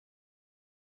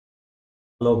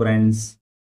Hello friends,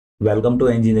 welcome to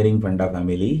Engineering Funda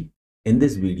family. In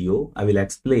this video, I will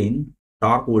explain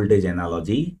torque voltage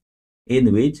analogy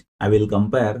in which I will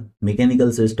compare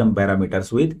mechanical system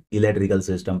parameters with electrical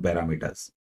system parameters.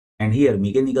 And here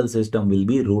mechanical system will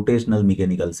be rotational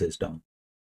mechanical system.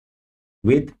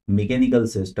 With mechanical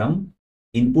system,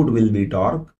 input will be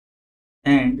torque,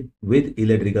 and with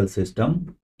electrical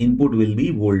system, input will be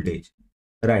voltage.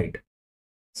 Right.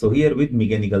 So here with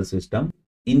mechanical system,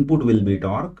 input will be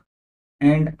torque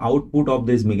and output of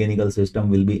this mechanical system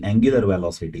will be angular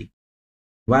velocity.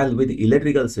 While with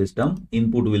electrical system,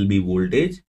 input will be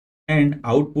voltage and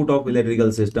output of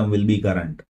electrical system will be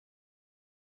current.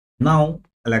 Now,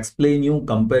 I'll explain you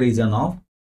comparison of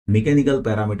mechanical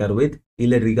parameter with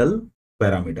electrical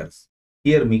parameters.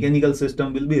 Here, mechanical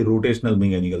system will be rotational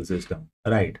mechanical system,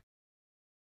 right?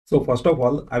 So first of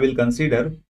all, I will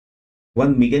consider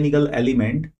one mechanical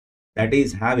element that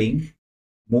is having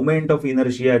moment of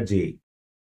inertia J.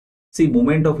 See,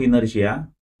 moment of inertia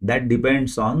that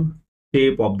depends on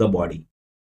shape of the body.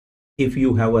 If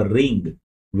you have a ring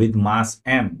with mass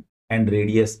m and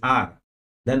radius r,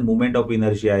 then moment of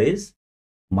inertia is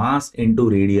mass into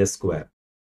radius square.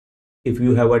 If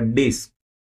you have a disk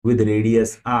with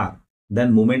radius r,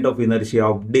 then moment of inertia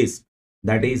of disk,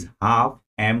 that is half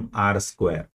mr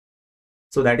square.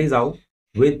 So that is how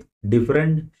with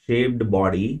different shaped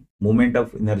body, moment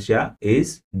of inertia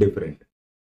is different.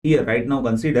 Here right now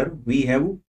consider we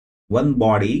have one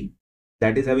body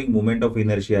that is having moment of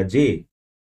inertia J,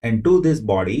 and to this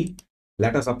body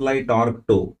let us apply torque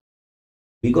τ.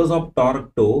 Because of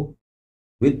torque τ,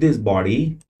 with this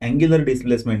body angular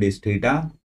displacement is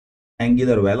theta,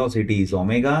 angular velocity is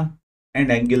omega,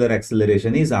 and angular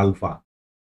acceleration is alpha.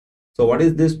 So what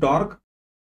is this torque?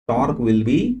 Torque will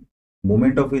be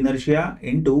moment of inertia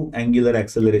into angular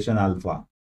acceleration alpha.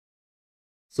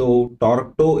 So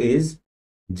torque τ is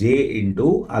J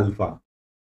into alpha.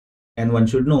 And one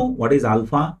should know what is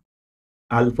alpha.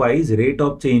 Alpha is rate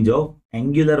of change of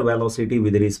angular velocity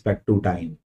with respect to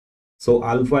time. So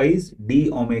alpha is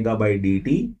d omega by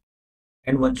dt.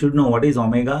 And one should know what is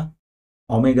omega.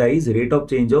 Omega is rate of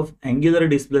change of angular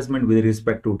displacement with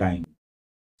respect to time.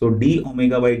 So d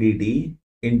omega by dt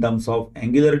in terms of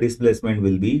angular displacement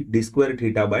will be d square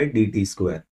theta by dt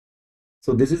square.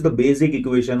 So this is the basic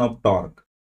equation of torque,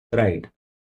 right?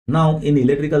 Now in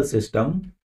electrical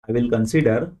system, I will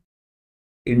consider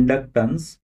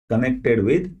inductance connected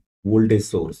with voltage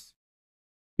source.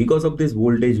 Because of this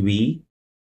voltage V,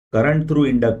 current through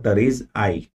inductor is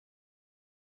I.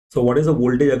 So what is the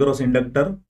voltage across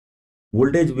inductor?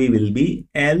 Voltage V will be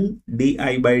L di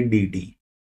by dt.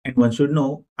 And one should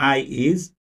know I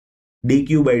is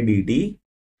dq by dt.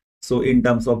 So in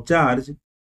terms of charge,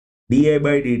 di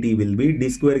by dt will be d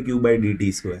square q by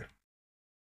dt square.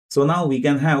 So now we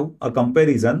can have a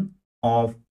comparison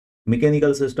of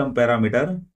mechanical system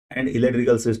parameter and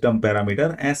electrical system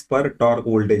parameter as per torque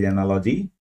voltage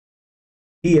analogy.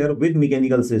 Here with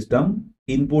mechanical system,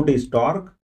 input is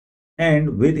torque,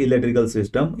 and with electrical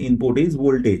system, input is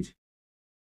voltage.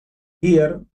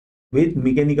 Here with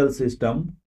mechanical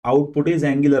system, output is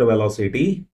angular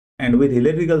velocity, and with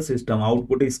electrical system,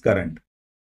 output is current.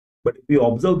 But if you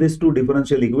observe these two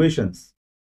differential equations,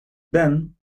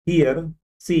 then here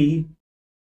see,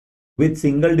 with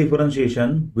single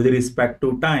differentiation with respect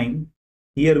to time,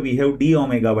 here we have d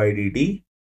omega by dt,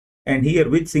 and here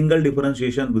with single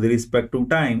differentiation with respect to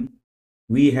time,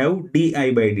 we have di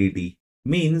by dt.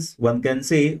 Means one can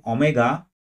say omega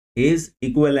is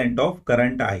equivalent of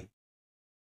current I.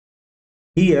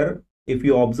 Here, if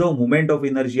you observe moment of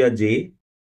inertia J,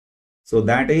 so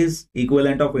that is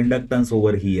equivalent of inductance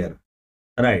over here,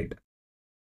 right?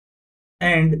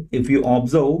 And if you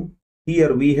observe,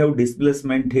 here we have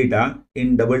displacement theta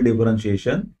in double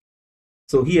differentiation.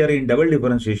 So here in double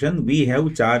differentiation, we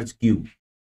have charge Q.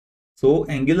 So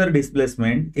angular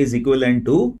displacement is equivalent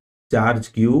to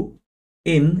charge Q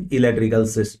in electrical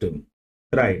system,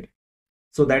 right?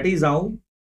 So that is how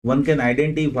one can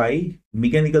identify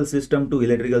mechanical system to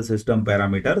electrical system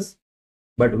parameters.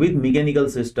 But with mechanical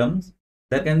systems,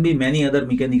 there can be many other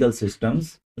mechanical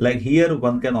systems. Like here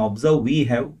one can observe we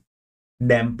have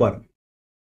damper.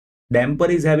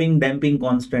 Damper is having damping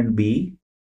constant B,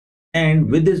 and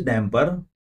with this damper,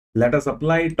 let us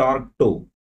apply torque τ.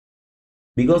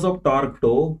 Because of torque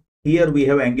τ, here we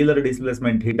have angular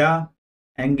displacement theta,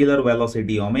 angular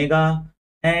velocity omega,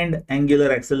 and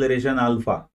angular acceleration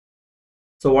alpha.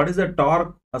 So what is the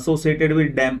torque associated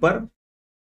with damper?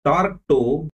 Torque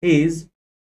τ is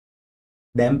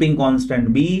damping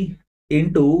constant B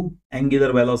into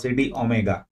angular velocity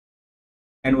omega.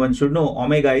 And one should know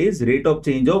omega is rate of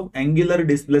change of angular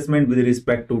displacement with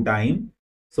respect to time.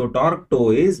 So torque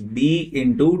toe is B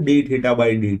into d theta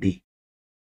by dt.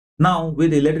 Now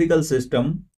with electrical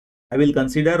system, I will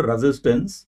consider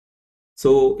resistance.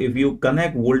 So if you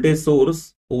connect voltage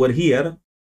source over here,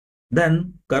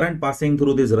 then current passing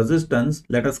through this resistance,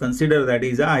 let us consider that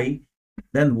is I,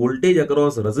 then voltage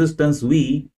across resistance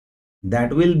V,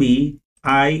 that will be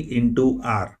I into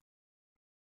R.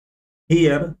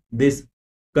 Here this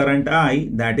current I,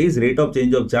 that is rate of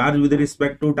change of charge with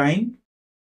respect to time.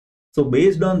 So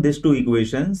based on these two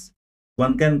equations,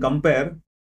 one can compare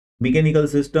mechanical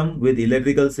system with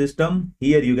electrical system.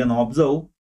 Here you can observe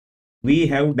we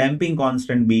have damping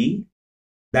constant B,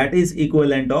 that is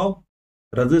equivalent of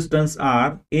resistance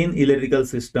R in electrical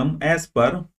system as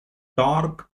per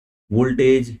torque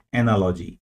voltage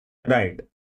analogy. Right.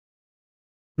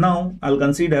 Now I'll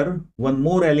consider one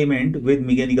more element with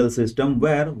mechanical system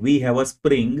where we have a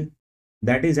spring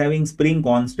that is having spring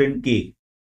constant K.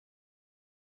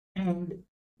 And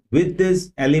with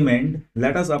this element,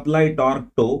 let us apply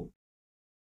torque toe.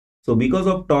 So because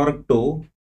of torque toe,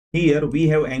 here we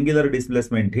have angular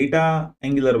displacement theta,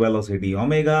 angular velocity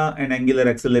omega, and angular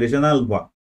acceleration alpha.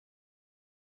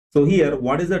 So here,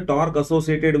 what is the torque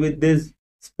associated with this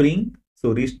spring?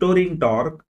 So restoring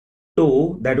torque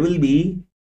toe, that will be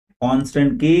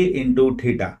constant K into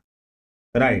theta,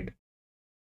 right?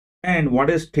 And what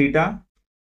is theta?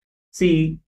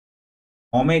 See,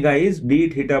 omega is d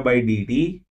theta by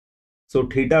dt. So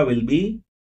theta will be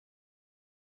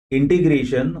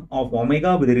integration of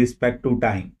omega with respect to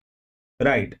time,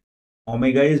 right?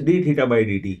 Omega is d theta by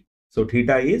dt. So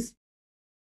theta is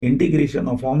integration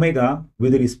of omega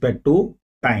with respect to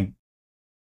time.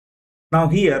 Now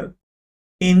here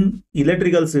in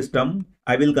electrical system,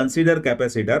 I will consider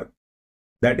capacitor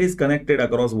that is connected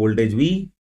across voltage V.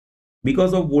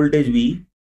 Because of voltage V,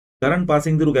 current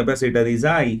passing through capacitor is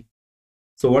I.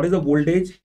 So what is the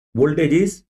voltage? Voltage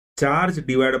is charge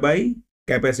divided by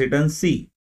capacitance C.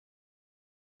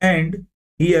 And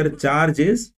here charge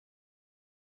is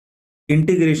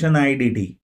integration I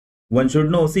dt. One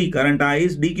should know, see, current I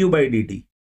is dq by dt.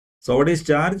 So what is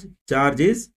charge? Charge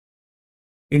is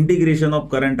integration of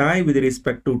current I with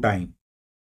respect to time.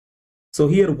 So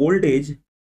here voltage,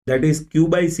 that is q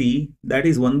by c, that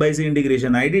is 1 by c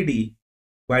integration I dt,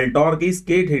 while torque is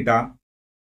k theta,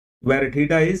 where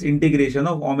theta is integration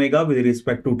of omega with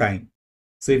respect to time.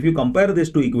 So if you compare these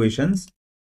two equations,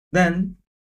 then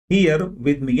here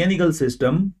with mechanical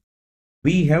system,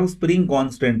 we have spring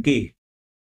constant K,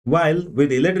 while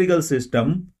with electrical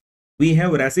system, we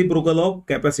have reciprocal of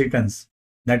capacitance,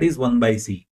 that is 1 by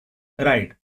C,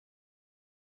 right?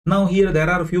 Now here there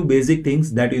are a few basic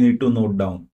things that you need to note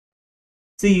down.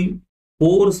 See,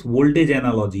 force voltage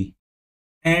analogy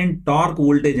and torque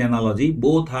voltage analogy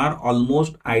both are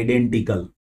almost identical,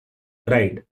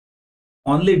 right?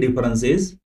 Only difference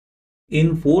is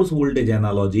in force voltage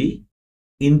analogy,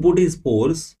 input is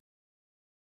force,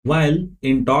 while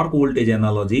in torque voltage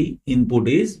analogy, input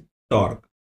is torque.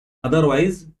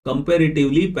 Otherwise,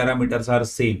 comparatively parameters are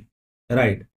same,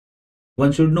 right?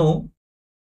 One should know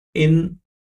in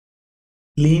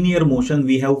linear motion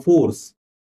we have force,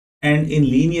 and in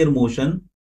linear motion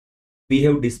we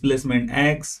have displacement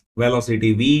x,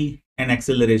 velocity v, and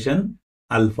acceleration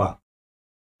alpha,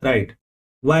 right?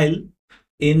 While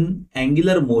in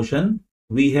angular motion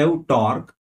we have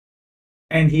torque,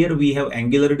 and here we have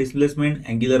angular displacement,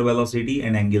 angular velocity,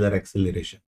 and angular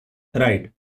acceleration, right?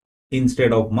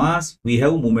 Instead of mass, we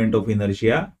have moment of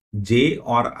inertia, J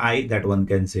or I, that one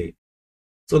can say.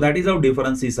 So that is how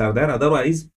differences are there.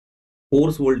 Otherwise,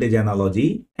 force voltage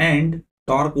analogy and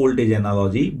torque voltage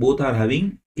analogy both are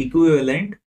having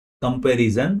equivalent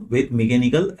comparison with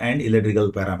mechanical and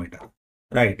electrical parameter,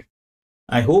 right?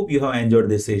 I hope you have enjoyed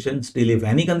this session. Still, if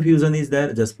any confusion is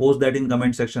there, just post that in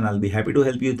comment section. I'll be happy to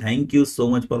help you. Thank you so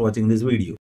much for watching this video.